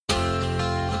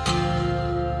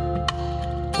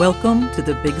Welcome to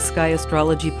the Big Sky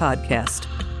Astrology Podcast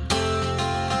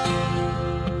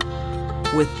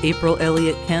with April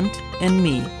Elliott Kent and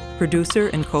me, producer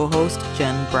and co-host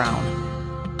Jen Brown.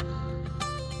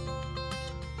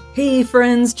 Hey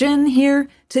friends, Jen here.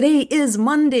 Today is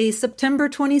Monday, September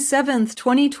 27th,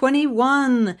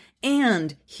 2021.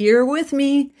 And here with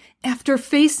me, after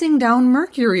facing down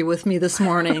Mercury with me this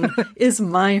morning, is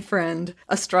my friend,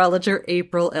 astrologer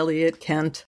April Elliott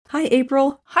Kent. Hi,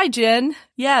 April. Hi, Jen.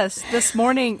 Yes, this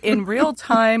morning in real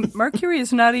time, Mercury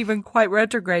is not even quite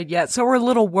retrograde yet, so we're a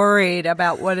little worried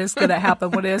about what is going to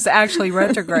happen when it is actually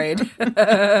retrograde.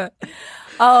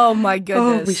 Oh, my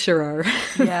goodness. Oh, we sure are.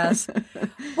 Yes.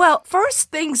 Well,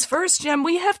 first things first, Jen,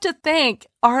 we have to thank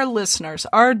our listeners,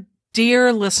 our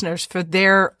dear listeners, for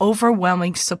their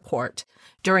overwhelming support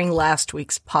during last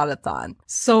week's Podathon.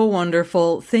 So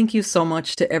wonderful. Thank you so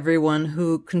much to everyone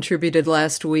who contributed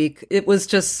last week. It was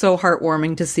just so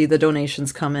heartwarming to see the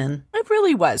donations come in. It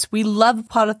really was. We love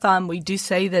Podathon. We do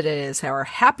say that it is our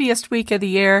happiest week of the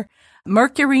year.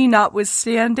 Mercury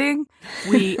notwithstanding,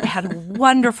 we had a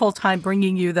wonderful time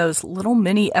bringing you those little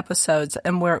mini episodes,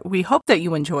 and we hope that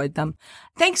you enjoyed them.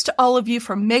 Thanks to all of you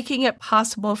for making it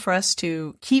possible for us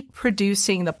to keep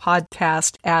producing the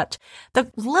podcast at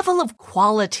the level of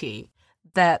quality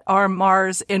that our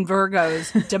Mars in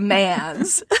Virgos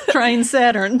demands. Trine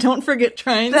Saturn. Don't forget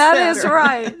Trine That Saturn. is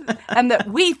right. And that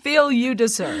we feel you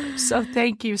deserve. So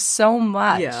thank you so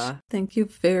much. Yeah, thank you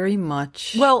very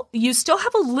much. Well, you still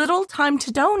have a little time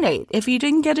to donate if you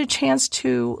didn't get a chance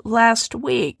to last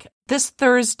week. This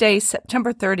Thursday,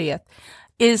 September 30th,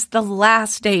 is the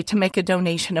last day to make a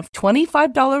donation of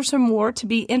 $25 or more to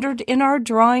be entered in our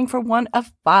drawing for one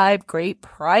of 5 great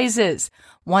prizes.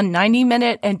 1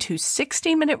 90-minute and 2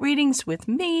 60-minute readings with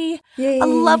me, Yay. A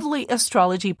lovely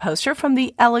astrology poster from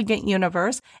the Elegant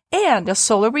Universe, and a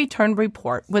solar return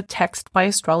report with text by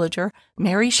astrologer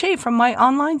Mary Shea from my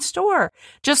online store.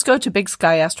 Just go to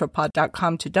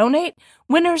bigskyastropod.com to donate.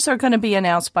 Winners are going to be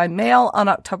announced by mail on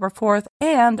October 4th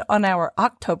and on our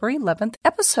October 11th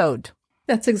episode.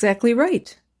 That's exactly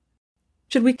right.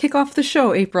 Should we kick off the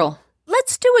show, April?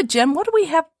 Let's do it, Jen. What do we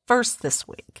have first this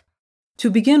week? To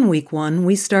begin week 1,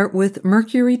 we start with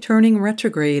Mercury turning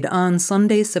retrograde on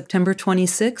Sunday, September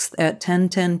 26th at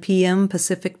 10:10 p.m.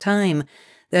 Pacific Time.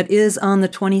 That is on the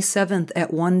 27th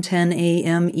at 1:10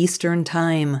 a.m. Eastern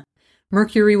Time.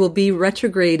 Mercury will be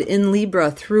retrograde in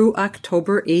Libra through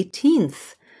October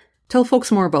 18th. Tell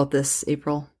folks more about this,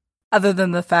 April. Other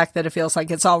than the fact that it feels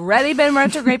like it's already been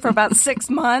retrograde for about 6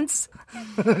 months.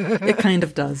 It kind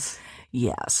of does.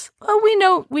 Yes. Well, we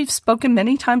know we've spoken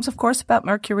many times, of course, about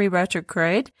Mercury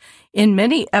retrograde in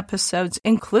many episodes,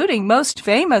 including most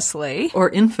famously, or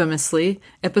infamously,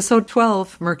 episode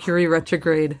 12, Mercury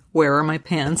retrograde. Where are my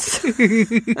pants?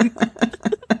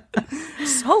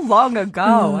 So long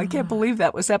ago. I can't believe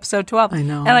that was episode 12. I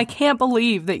know. And I can't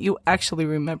believe that you actually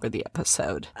remember the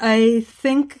episode. I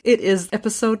think it is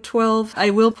episode 12.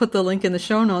 I will put the link in the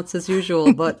show notes as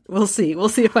usual, but we'll see. We'll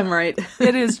see if I'm right.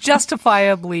 It is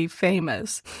justifiably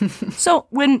famous. So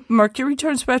when Mercury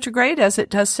turns retrograde, as it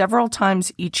does several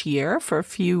times each year for a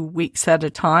few weeks at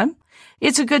a time,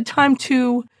 it's a good time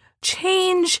to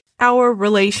change our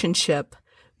relationship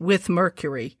with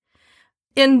Mercury.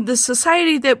 In the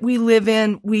society that we live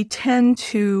in, we tend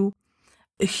to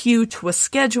hew to a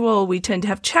schedule. We tend to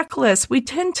have checklists. We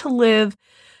tend to live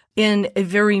in a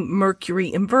very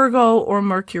Mercury in Virgo or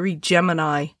Mercury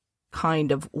Gemini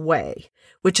kind of way,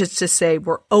 which is to say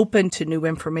we're open to new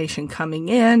information coming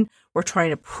in. We're trying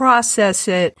to process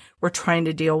it. We're trying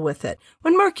to deal with it.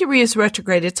 When Mercury is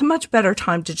retrograde, it's a much better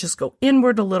time to just go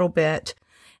inward a little bit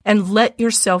and let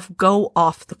yourself go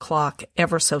off the clock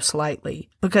ever so slightly.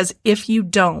 Because if you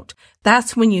don't,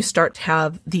 that's when you start to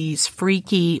have these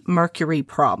freaky Mercury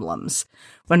problems.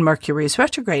 When Mercury is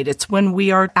retrograde, it's when we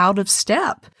are out of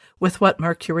step with what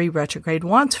Mercury retrograde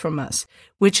wants from us,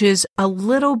 which is a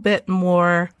little bit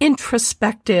more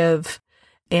introspective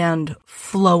and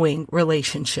flowing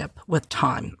relationship with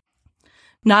time.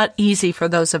 Not easy for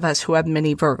those of us who have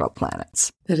many Virgo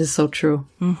planets. That is so true.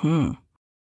 Mm-hmm.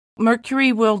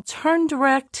 Mercury will turn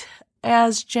direct,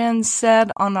 as Jen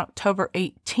said, on October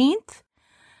 18th.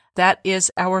 That is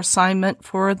our assignment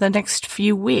for the next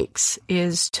few weeks,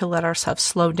 is to let ourselves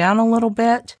slow down a little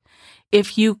bit.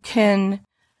 If you can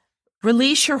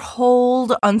release your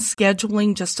hold on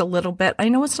scheduling just a little bit. I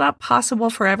know it's not possible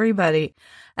for everybody,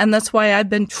 and that's why I've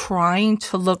been trying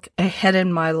to look ahead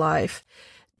in my life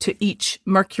to each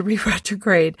Mercury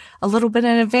retrograde a little bit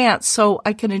in advance so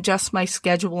I can adjust my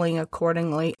scheduling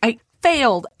accordingly. I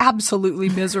failed absolutely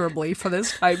miserably for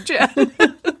this time, Jen.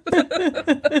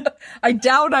 I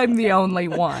doubt I'm the only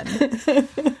one.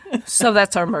 So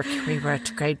that's our Mercury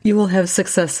retrograde. You will have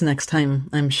success next time,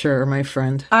 I'm sure, my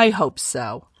friend. I hope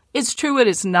so. It's true it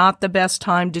is not the best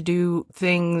time to do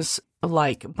things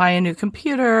like buy a new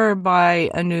computer,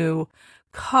 buy a new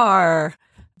car,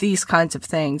 these kinds of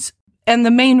things. And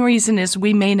the main reason is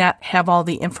we may not have all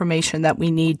the information that we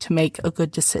need to make a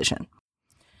good decision.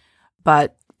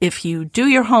 But if you do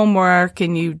your homework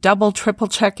and you double, triple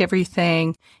check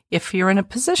everything, if you're in a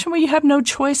position where you have no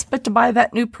choice but to buy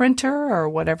that new printer or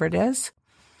whatever it is,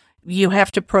 you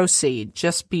have to proceed.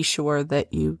 Just be sure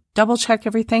that you double check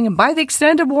everything and buy the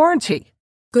extended warranty.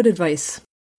 Good advice.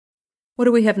 What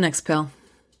do we have next, pal?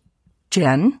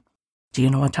 Jen, do you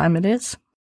know what time it is?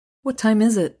 What time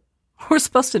is it? We're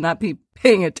supposed to not be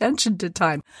paying attention to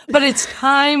time, but it's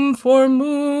time for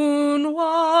Moon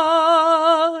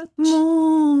Watch.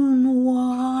 Moon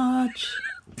Watch.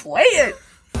 Play it.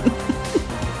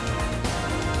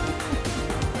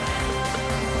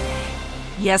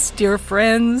 Yes, dear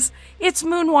friends, it's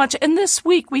Moon Watch, and this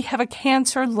week we have a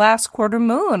Cancer last quarter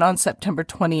moon on September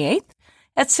 28th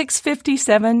at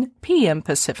 6:57 p.m.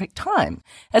 Pacific time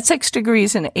at 6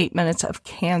 degrees and 8 minutes of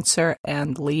Cancer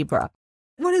and Libra.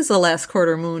 What is the last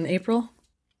quarter moon, April?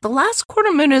 The last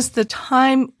quarter moon is the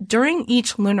time during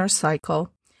each lunar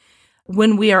cycle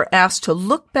when we are asked to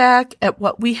look back at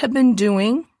what we have been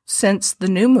doing since the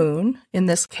new moon, in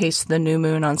this case, the new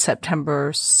moon on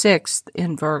September 6th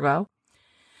in Virgo.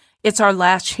 It's our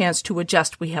last chance to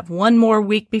adjust. We have one more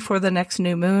week before the next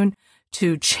new moon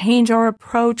to change our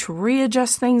approach,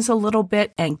 readjust things a little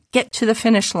bit, and get to the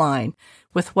finish line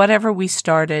with whatever we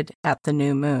started at the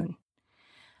new moon.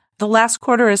 The last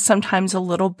quarter is sometimes a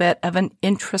little bit of an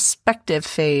introspective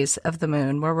phase of the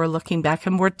moon where we're looking back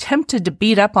and we're tempted to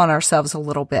beat up on ourselves a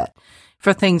little bit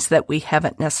for things that we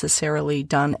haven't necessarily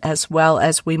done as well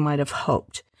as we might have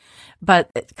hoped.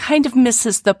 But it kind of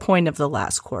misses the point of the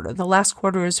last quarter. The last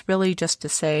quarter is really just to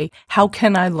say, how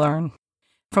can I learn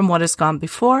from what has gone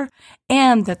before?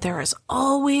 And that there is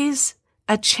always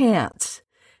a chance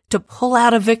to pull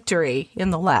out a victory in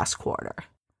the last quarter.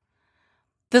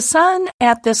 The sun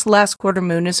at this last quarter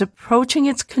moon is approaching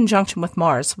its conjunction with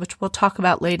Mars, which we'll talk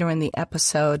about later in the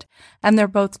episode, and they're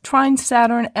both trine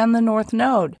Saturn and the North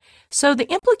Node. So the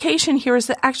implication here is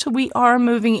that actually we are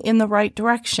moving in the right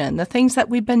direction. The things that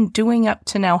we've been doing up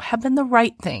to now have been the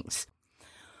right things.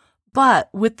 But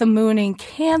with the moon in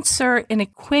Cancer in a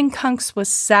quincunx with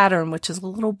Saturn, which is a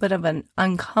little bit of an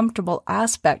uncomfortable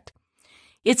aspect,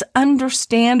 it's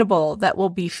understandable that we'll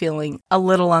be feeling a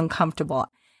little uncomfortable.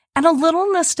 And a little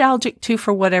nostalgic, too,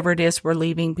 for whatever it is we're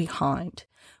leaving behind.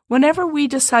 Whenever we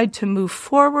decide to move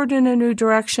forward in a new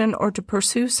direction or to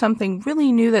pursue something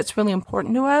really new that's really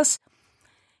important to us,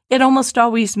 it almost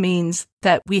always means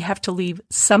that we have to leave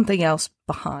something else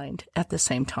behind at the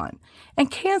same time. And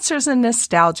Cancer's a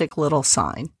nostalgic little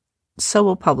sign, so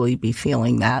we'll probably be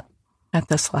feeling that at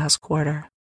this last quarter.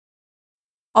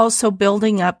 Also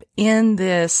building up in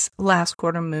this last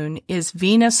quarter moon is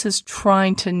Venus's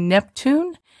trine to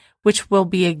Neptune, which will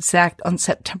be exact on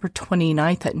September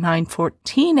 29th at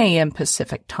 9:14 a.m.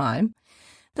 Pacific time.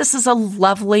 This is a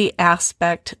lovely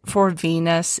aspect for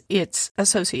Venus. It's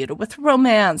associated with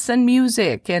romance and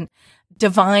music and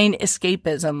divine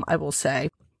escapism, I will say.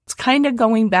 It's kind of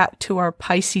going back to our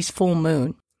Pisces full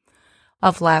moon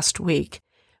of last week,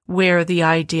 where the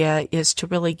idea is to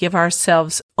really give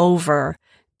ourselves over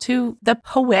to the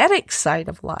poetic side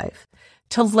of life,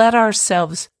 to let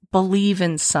ourselves believe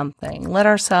in something, let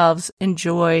ourselves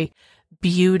enjoy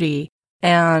beauty,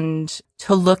 and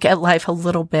to look at life a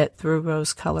little bit through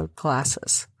rose-colored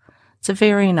glasses. It's a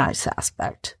very nice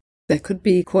aspect. That could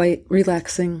be quite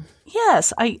relaxing.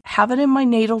 Yes, I have it in my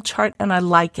natal chart and I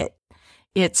like it.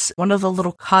 It's one of the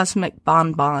little cosmic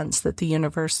bonbons that the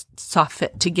universe saw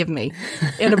fit to give me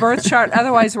in a birth chart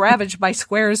otherwise ravaged by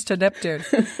squares to Neptune.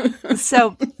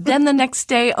 So then the next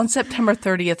day on September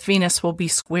 30th, Venus will be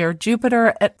square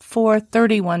Jupiter at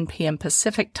 4:31 p.m.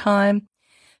 Pacific time,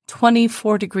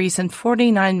 24 degrees and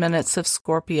 49 minutes of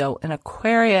Scorpio in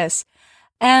Aquarius.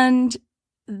 And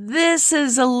this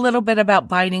is a little bit about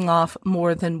biting off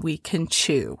more than we can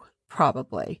chew,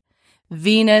 probably.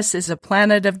 Venus is a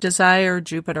planet of desire.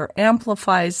 Jupiter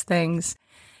amplifies things.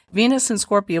 Venus in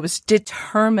Scorpio is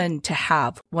determined to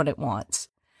have what it wants.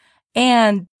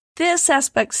 And this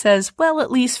aspect says, well,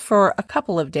 at least for a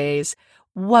couple of days,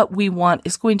 what we want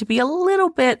is going to be a little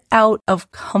bit out of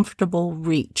comfortable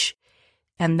reach.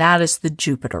 And that is the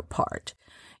Jupiter part.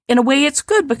 In a way, it's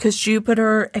good because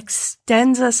Jupiter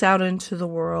extends us out into the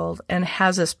world and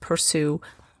has us pursue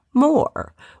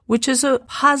more, which is a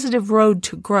positive road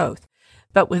to growth.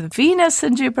 But with Venus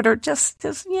and Jupiter, just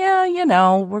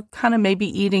we're kind of maybe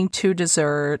eating 2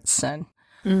 desserts and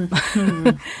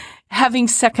having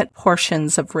second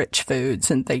portions of rich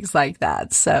foods and things like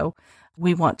that. So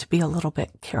we want to be a little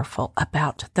bit careful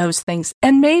about those things,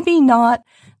 and maybe not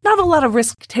a lot of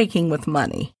risk taking with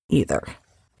money either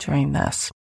during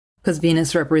this. Because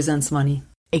Venus represents money.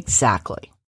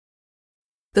 Exactly.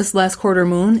 This last quarter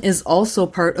moon is also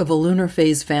part of a lunar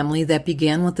phase family that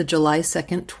began with the July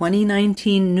 2nd,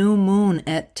 2019 new moon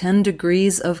at 10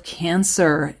 degrees of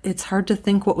Cancer. It's hard to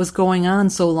think what was going on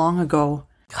so long ago.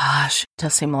 Gosh, it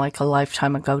does seem like a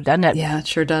lifetime ago, doesn't it? Yeah, it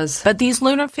sure does. But these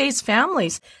lunar phase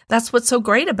families, that's what's so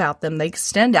great about them. They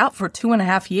extend out for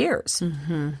 2.5 years.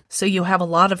 Mm-hmm. So you have a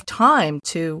lot of time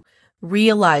to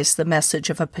realize the message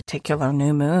of a particular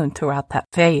new moon throughout that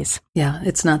phase. Yeah,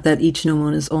 it's not that each new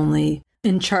moon is only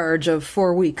in charge of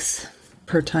 4 weeks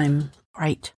per time.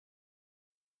 Right.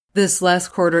 This last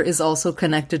quarter is also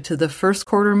connected to the first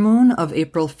quarter moon of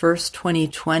April 1st,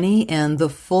 2020, and the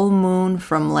full moon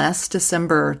from last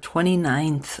December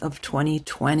 29th of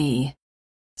 2020.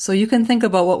 So you can think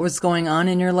about what was going on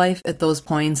in your life at those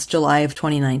points, July of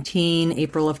 2019,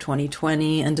 April of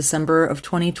 2020, and December of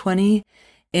 2020.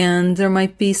 And there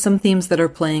might be some themes that are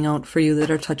playing out for you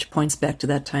that are touch points back to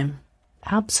that time.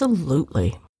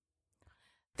 Absolutely.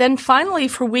 Then finally,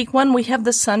 for week 1, we have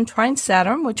the Sun trine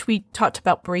Saturn, which we talked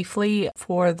about briefly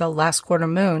for the last quarter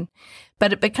moon.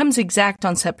 But it becomes exact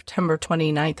on September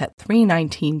 29th at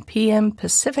 3:19 p.m.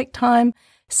 Pacific Time,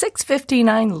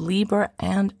 6:59 Libra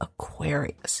and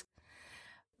Aquarius.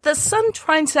 The Sun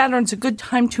trine Saturn is a good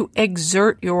time to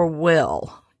exert your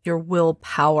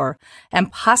willpower,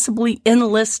 and possibly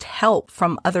enlist help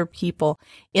from other people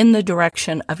in the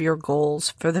direction of your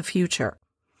goals for the future.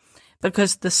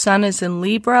 Because the Sun is in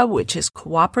Libra, which is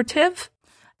cooperative,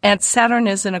 and Saturn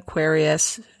is in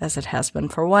Aquarius, as it has been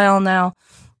for a while now,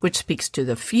 which speaks to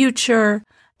the future,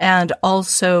 and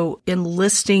also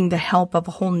enlisting the help of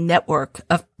a whole network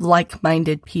of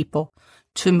like-minded people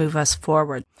to move us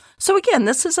forward. So again,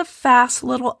 this is a fast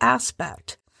little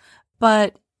aspect,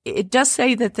 but it does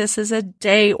say that this is a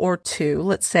day or two,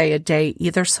 let's say a day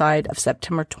either side of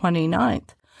September 29th.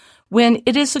 When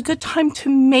it is a good time to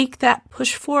make that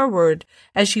push forward,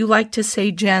 as you like to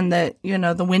say, Jen, that,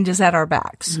 the wind is at our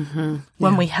backs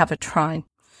when we have a trine.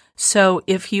 So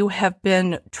if you have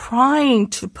been trying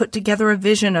to put together a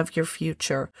vision of your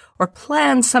future or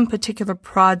plan some particular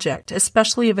project,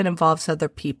 especially if it involves other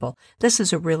people, this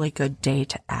is a really good day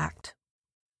to act.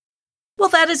 Well,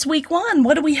 that is week 1.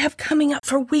 What do we have coming up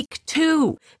for week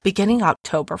 2, beginning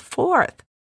October 4th?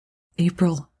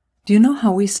 April, do you know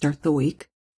how we start the week?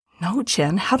 No,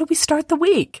 Jen. How do we start the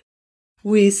week?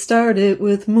 We start it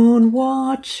with Moon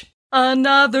Watch.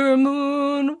 Another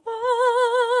Moon Watch.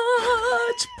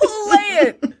 Play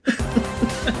it.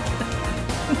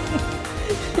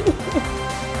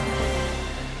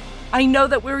 I know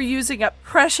that we're using up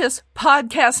precious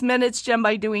podcast minutes, Jen,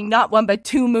 by doing not 1 but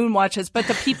 2 moon watches, but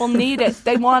the people need it.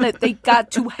 They want it. They got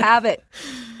to have it,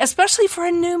 especially for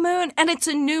a new moon. And it's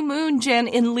a new moon, Jen,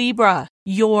 in Libra,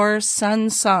 your sun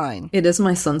sign. It is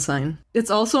my sun sign. It's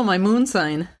also my moon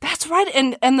sign. That's right.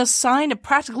 And the sign of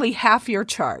practically half your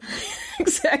chart.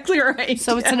 Exactly right.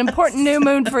 So it's an important new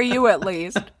moon for you, at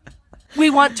least. We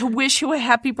want to wish you a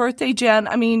happy birthday, Jen.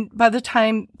 I mean, by the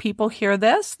time people hear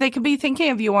this, they could be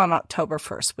thinking of you on October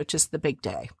 1st, which is the big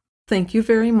day. Thank you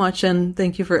very much, and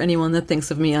thank you for anyone that thinks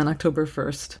of me on October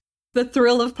 1st. The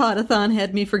thrill of Podathon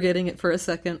had me forgetting it for a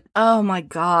second. Oh my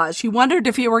gosh. You wondered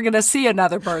if you were going to see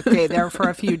another birthday there for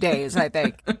a few days, I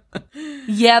think.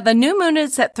 Yeah, the new moon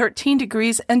is at 13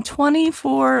 degrees and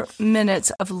 24 minutes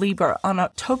of Libra on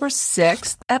October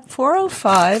 6th at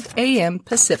 4:05 a.m.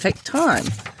 Pacific Time.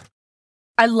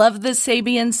 I love the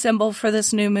Sabian symbol for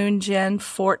this new moon, Jen,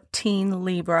 14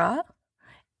 Libra,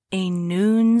 a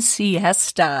noon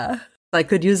siesta. I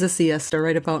could use a siesta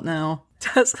right about now.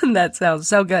 Doesn't that sound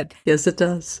so good? Yes, it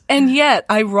does. And yet,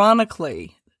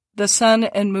 ironically, the sun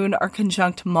and moon are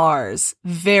conjunct Mars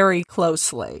very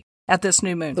closely at this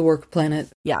new moon. The work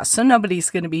planet. Yeah, so nobody's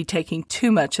going to be taking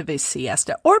too much of a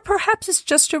siesta. Or perhaps it's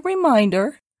just a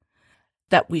reminder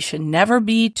that we should never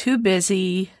be too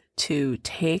busy to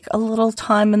take a little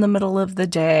time in the middle of the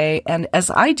day, and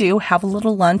as I do, have a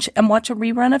little lunch and watch a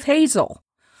rerun of Hazel.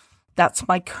 That's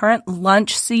my current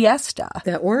lunch siesta.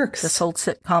 That works. This old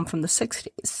sitcom from the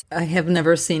 60s. I have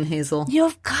never seen Hazel.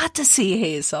 You've got to see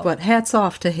Hazel. But hats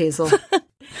off to Hazel.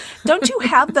 Don't you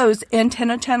have those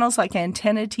antenna channels like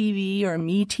Antenna TV or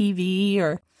MeTV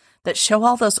or that show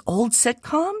all those old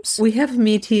sitcoms? We have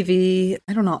MeTV.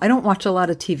 I don't know. I don't watch a lot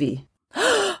of TV.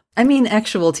 I mean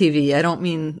actual TV. I don't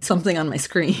mean something on my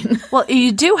screen. Well,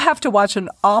 you do have to watch an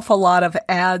awful lot of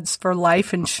ads for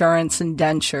life insurance and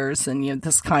dentures and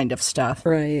this kind of stuff.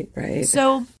 Right, right.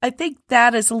 So I think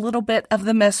that is a little bit of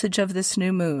the message of this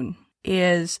new moon,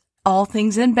 is all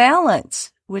things in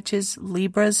balance, which is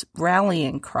Libra's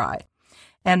rallying cry.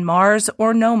 And Mars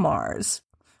or no Mars,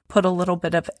 put a little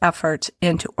bit of effort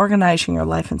into organizing your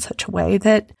life in such a way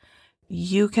that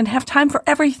you can have time for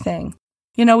everything.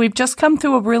 We've just come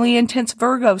through a really intense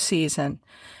Virgo season,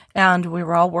 and we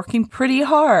were all working pretty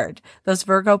hard. Those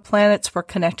Virgo planets were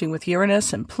connecting with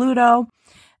Uranus and Pluto,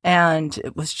 and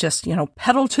it was just,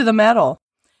 pedal to the metal.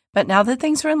 But now that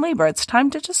things are in Libra, it's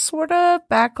time to just sort of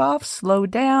back off, slow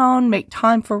down, make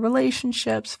time for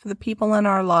relationships, for the people in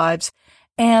our lives,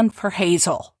 and for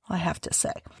Hazel, I have to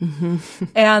say. Mm-hmm.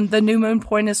 And the new moon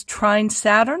point is trine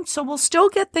Saturn, so we'll still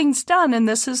get things done. And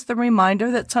this is the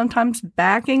reminder that sometimes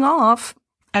backing off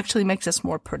actually makes us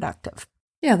more productive.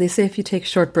 Yeah, they say if you take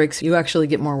short breaks, you actually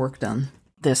get more work done.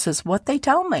 This is what they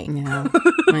tell me. Yeah,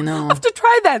 I know. I have to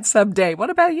try that someday. What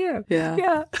about you?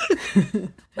 Yeah.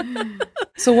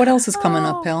 So what else is coming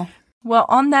up, pal? Well,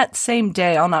 on that same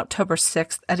day, on October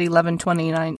 6th at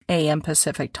 11:29 a.m.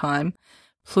 Pacific time,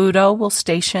 Pluto will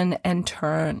station and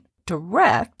turn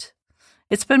direct.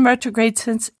 It's been retrograde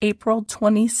since April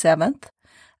 27th.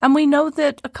 And we know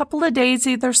that a couple of days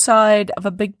either side of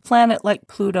a big planet like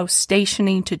Pluto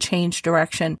stationing to change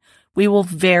direction, we will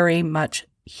very much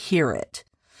hear it.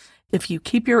 If you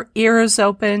keep your ears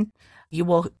open, you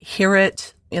will hear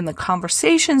it in the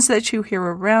conversations that you hear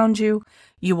around you.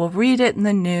 You will read it in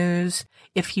the news.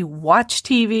 If you watch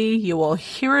TV, you will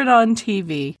hear it on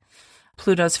TV.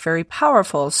 Pluto's very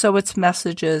powerful, so its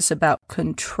messages about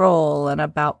control and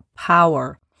about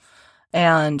power,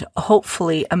 and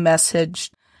hopefully a message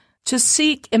to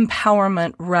seek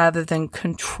empowerment rather than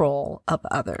control of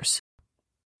others.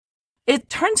 It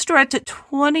turns direct at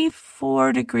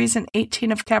 24 degrees and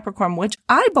 18 of Capricorn, which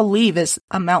I believe is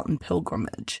a mountain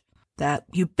pilgrimage, that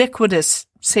ubiquitous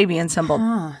Sabian symbol.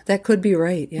 That could be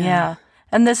right, Yeah.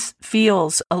 And this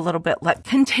feels a little bit like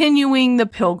continuing the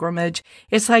pilgrimage.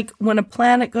 It's like when a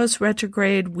planet goes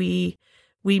retrograde, we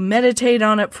meditate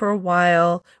on it for a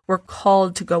while. We're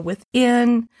called to go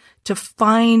within, to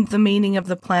find the meaning of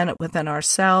the planet within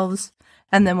ourselves.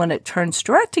 And then when it turns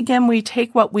direct again, we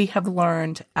take what we have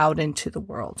learned out into the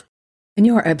world. And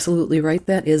you are absolutely right.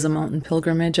 That is a mountain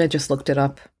pilgrimage. I just looked it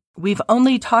up. We've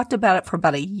only talked about it for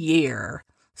about a year.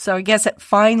 So I guess it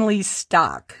finally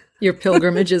stuck. Your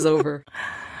pilgrimage is over.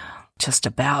 Just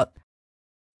about.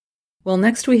 Well,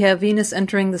 next we have Venus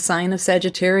entering the sign of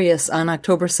Sagittarius on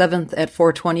October 7th at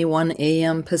 4:21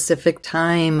 a.m. Pacific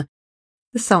time.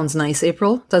 This sounds nice,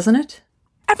 April, doesn't it?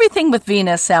 Everything with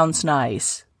Venus sounds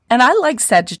nice. And I like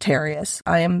Sagittarius.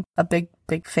 I am a big,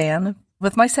 big fan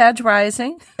with my Sag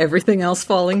rising. Everything else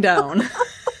falling down.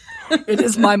 It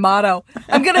is my motto.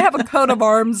 I'm going to have a coat of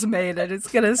arms made, and it's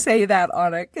going to say that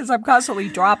on it, because I'm constantly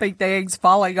dropping things,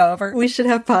 falling over. We should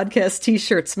have podcast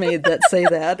T-shirts made that say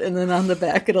that, and then on the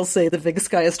back it'll say the Big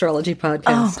Sky Astrology Podcast.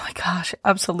 Oh my gosh,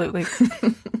 absolutely.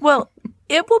 Well,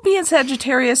 it will be in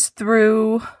Sagittarius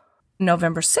through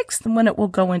November 6th, when it will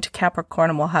go into Capricorn,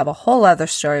 and we'll have a whole other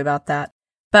story about that.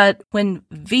 But when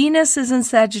Venus is in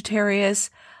Sagittarius,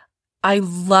 I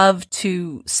love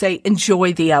to say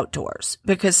enjoy the outdoors,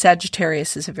 because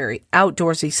Sagittarius is a very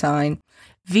outdoorsy sign.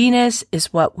 Venus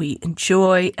is what we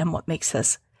enjoy and what makes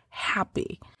us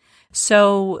happy.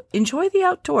 So enjoy the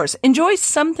outdoors. Enjoy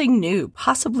something new,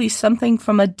 possibly something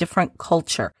from a different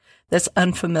culture that's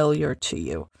unfamiliar to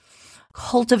you.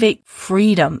 Cultivate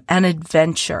freedom and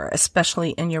adventure,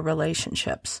 especially in your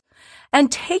relationships.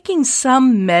 And taking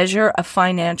some measure of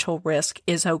financial risk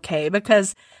is okay,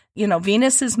 because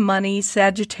Venus is money.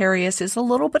 Sagittarius is a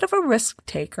little bit of a risk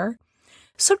taker.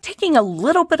 So taking a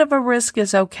little bit of a risk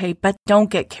is okay, but don't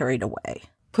get carried away.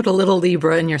 Put a little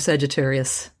Libra in your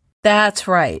Sagittarius. That's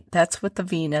right. That's what the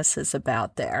Venus is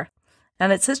about there.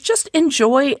 And it says just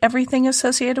enjoy everything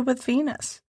associated with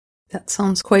Venus. That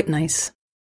sounds quite nice.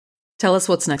 Tell us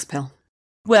what's next, pal.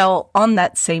 Well, on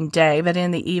that same day, but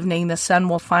in the evening, the sun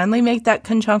will finally make that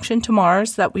conjunction to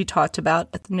Mars that we talked about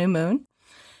at the new moon,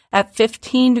 at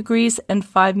 15 degrees and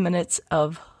 5 minutes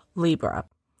of Libra.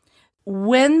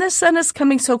 When the sun is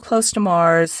coming so close to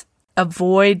Mars,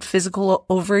 avoid physical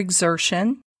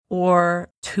overexertion or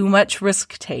too much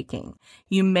risk-taking.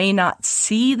 You may not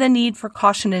see the need for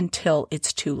caution until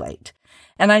it's too late.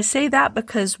 And I say that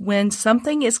because when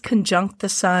something is conjunct the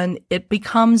sun, it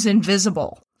becomes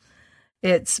invisible.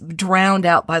 It's drowned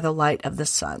out by the light of the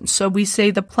sun. So we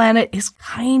say the planet is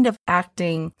kind of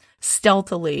acting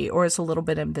stealthily, or is a little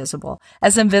bit invisible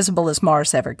as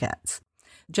Mars ever gets.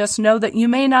 Just know that you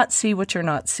may not see what you're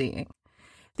not seeing.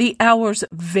 The hours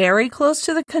very close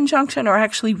to the conjunction are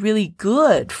actually really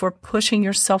good for pushing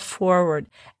yourself forward,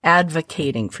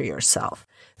 advocating for yourself.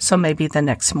 So maybe the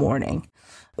next morning,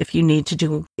 if you need to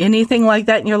do anything like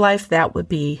that in your life, that would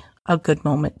be a good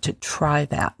moment to try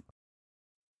that.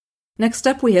 Next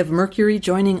up, we have Mercury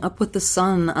joining up with the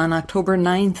Sun on October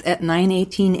 9th at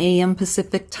 9:18 a.m.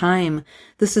 Pacific Time.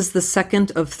 This is the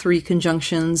second of 3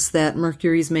 conjunctions that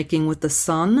Mercury's making with the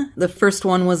Sun. The first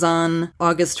one was on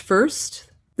August 1st.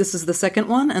 This is the second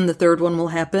one, and the third one will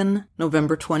happen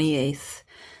November 28th.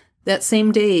 That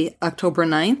same day, October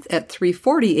 9th at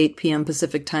 3:48 p.m.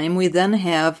 Pacific Time, we then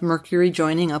have Mercury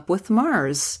joining up with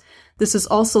Mars. This is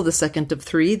also the second of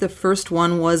 3. The first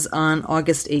one was on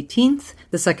August 18th,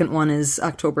 the second one is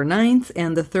October 9th,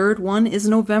 and the third one is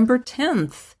November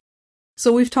 10th.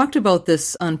 So we've talked about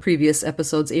this on previous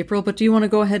episodes, April, but do you want to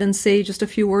go ahead and say just a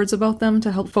few words about them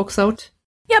to help folks out?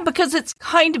 Yeah, because it's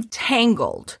kind of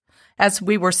tangled, as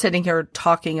we were sitting here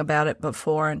talking about it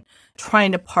before and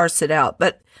trying to parse it out.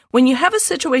 But when you have a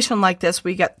situation like this,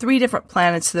 we got 3 different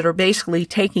planets that are basically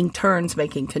taking turns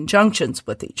making conjunctions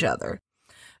with each other.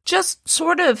 Just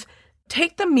sort of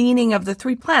take the meaning of the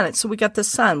 3 planets. So we got the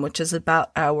Sun, which is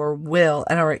about our will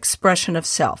and our expression of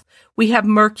self. We have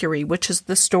Mercury, which is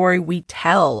the story we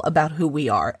tell about who we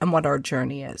are and what our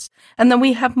journey is. And then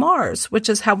we have Mars, which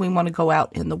is how we want to go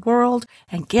out in the world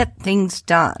and get things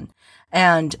done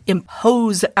and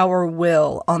impose our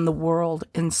will on the world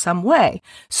in some way.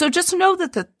 So just know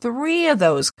that the 3 of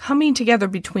those coming together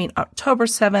between October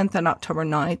 7th and October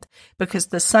 9th, because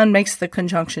the Sun makes the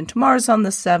conjunction to Mars on the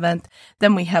 7th,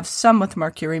 then we have Sun with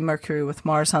Mercury, Mercury with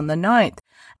Mars on the 9th.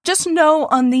 Just know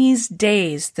on these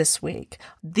days this week,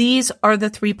 these are the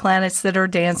 3 planets that are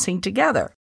dancing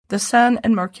together, the Sun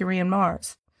and Mercury and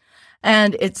Mars.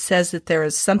 And it says that there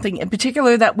is something in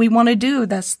particular that we want to do.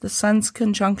 That's the Sun's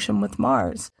conjunction with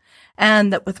Mars.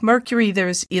 And that with Mercury,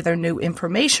 there's either new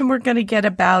information we're going to get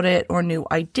about it or new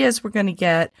ideas we're going to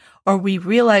get, or we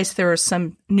realize there are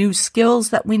some new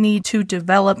skills that we need to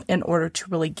develop in order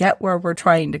to really get where we're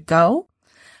trying to go.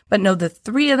 But no, the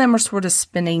 3 of them are sort of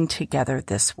spinning together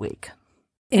this week.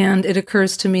 And it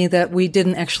occurs to me that we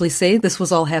didn't actually say this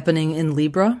was all happening in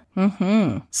Libra.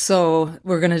 Mm-hmm. So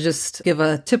we're going to just give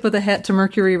a tip of the hat to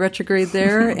Mercury retrograde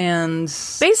there. And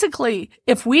basically,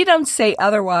 if we don't say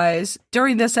otherwise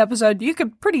during this episode, you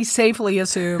could pretty safely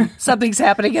assume something's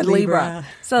happening in Libra.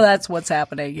 So that's what's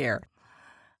happening here.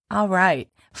 All right.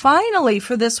 Finally,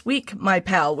 for this week, my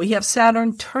pal, we have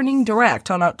Saturn turning direct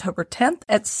on October 10th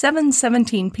at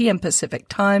 7:17 p.m. Pacific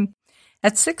Time.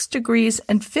 At 6 degrees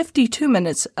and 52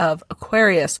 minutes of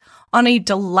Aquarius on a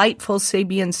delightful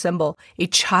Sabian symbol, a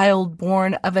child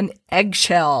born of an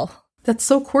eggshell. That's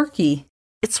so quirky.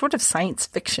 It's sort of science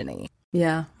fiction-y.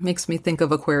 Yeah, makes me think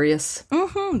of Aquarius.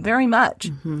 Very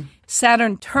much.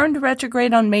 Saturn turned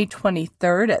retrograde on May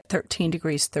 23rd at 13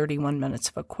 degrees 31 minutes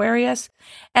of Aquarius.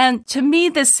 And to me,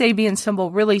 this Sabian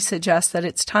symbol really suggests that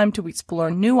it's time to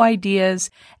explore new ideas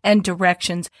and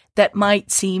directions that might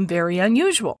seem very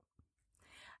unusual,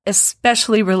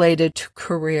 especially related to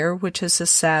career, which is a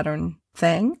Saturn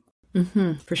thing.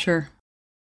 For sure.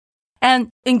 And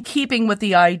in keeping with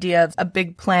the idea of a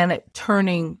big planet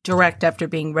turning direct after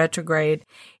being retrograde,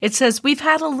 it says we've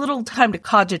had a little time to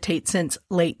cogitate since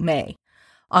late May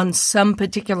on some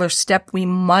particular step we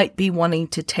might be wanting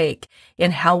to take in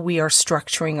how we are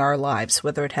structuring our lives,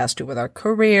 whether it has to do with our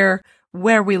career,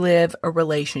 where we live, a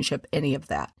relationship, any of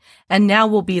that. And now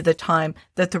will be the time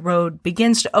that the road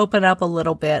begins to open up a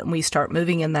little bit and we start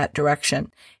moving in that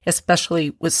direction,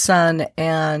 especially with Sun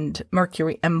and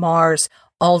Mercury and Mars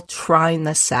all trying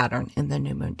the Saturn in the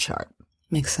new moon chart.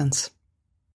 Makes sense.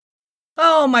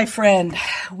 Oh, my friend,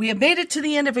 we have made it to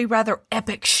the end of a rather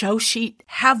epic show sheet.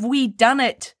 Have we done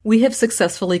it? We have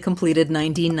successfully completed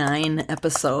 99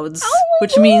 episodes,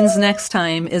 which means next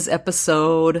time is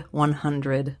episode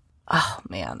 100. Oh,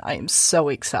 man, I am so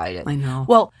excited. I know.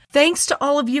 Well, thanks to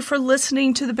all of you for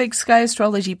listening to the Big Sky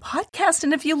Astrology podcast.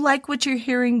 And if you like what you're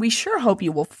hearing, we sure hope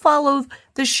you will follow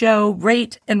the show,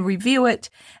 rate and review it.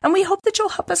 And we hope that you'll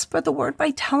help us spread the word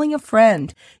by telling a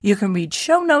friend. You can read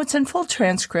show notes and full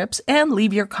transcripts and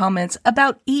leave your comments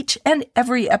about each and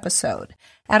every episode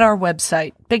at our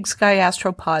website,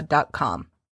 bigskyastropod.com.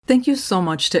 Thank you so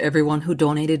much to everyone who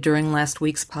donated during last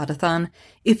week's Podathon.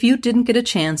 If you didn't get a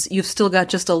chance, you've still got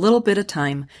just a little bit of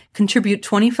time. Contribute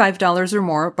 $25 or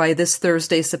more by this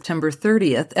Thursday, September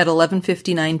 30th at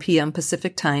 11:59 p.m.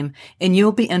 Pacific Time, and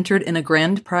you'll be entered in a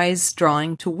grand prize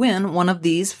drawing to win one of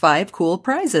these 5 cool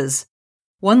prizes.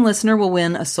 One listener will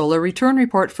win a solar return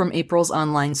report from April's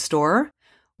online store.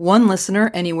 One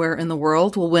listener anywhere in the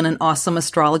world will win an awesome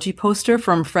astrology poster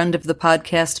from friend of the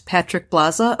podcast, Patrick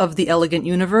Blaza of The Elegant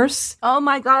Universe. Oh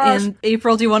my gosh. And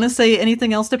April, do you want to say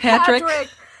anything else to Patrick?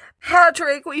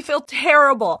 Patrick, we feel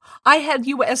terrible. I had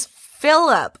you as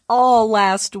Philip all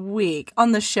last week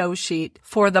on the show sheet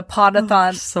for the Podathon.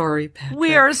 Oh, sorry, Patrick.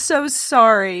 We are so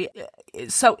sorry.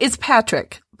 So it's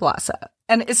Patrick Blaza.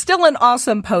 And it's still an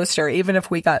awesome poster, even if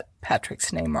we got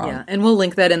Patrick's name wrong. Yeah, and we'll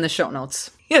link that in the show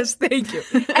notes. Yes, thank you.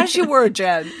 As you were,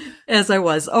 Jen. As I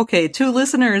was. Okay, 2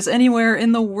 listeners anywhere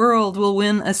in the world will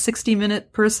win a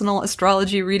 60-minute personal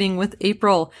astrology reading with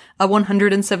April, a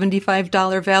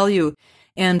 $175 value.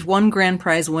 And 1 grand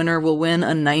prize winner will win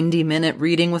a 90-minute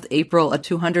reading with April, a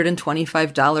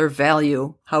 $225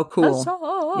 value. How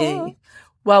cool. Yay.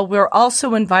 Well, we're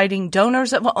also inviting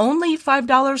donors of only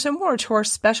 $5 or more to our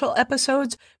special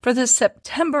episodes for the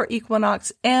September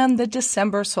equinox and the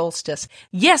December solstice.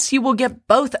 Yes, you will get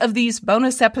both of these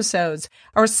bonus episodes.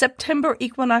 Our September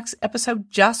equinox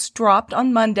episode just dropped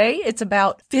on Monday. It's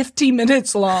about 50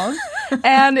 minutes long,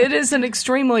 and it is an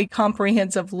extremely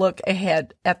comprehensive look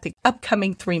ahead at the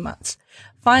upcoming 3 months.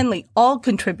 Finally, all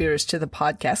contributors to the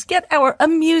podcast get our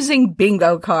amusing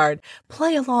bingo card.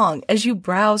 Play along as you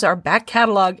browse our back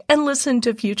catalog and listen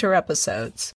to future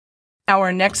episodes.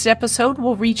 Our next episode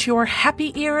will reach your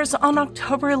happy ears on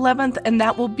October 11th, and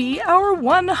that will be our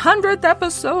 100th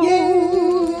episode.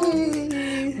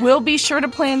 Yay! We'll be sure to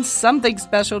plan something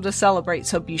special to celebrate,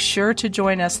 so be sure to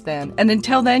join us then. And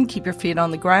until then, keep your feet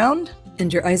on the ground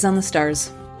and your eyes on the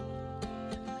stars.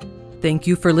 Thank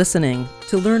you for listening.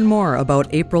 To learn more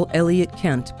about April Elliott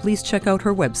Kent, please check out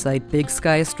her website,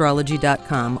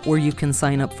 BigSkyAstrology.com, where you can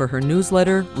sign up for her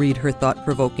newsletter, read her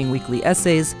thought-provoking weekly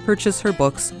essays, purchase her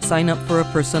books, sign up for a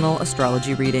personal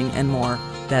astrology reading, and more.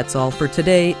 That's all for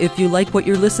today. If you like what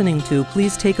you're listening to,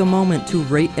 please take a moment to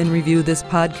rate and review this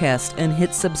podcast and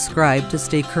hit subscribe to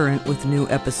stay current with new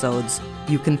episodes.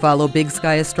 You can follow Big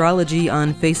Sky Astrology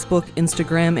on Facebook,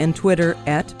 Instagram, and Twitter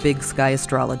at Big Sky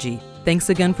Astrology.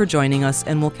 Thanks again for joining us,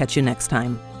 and we'll catch you next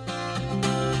time.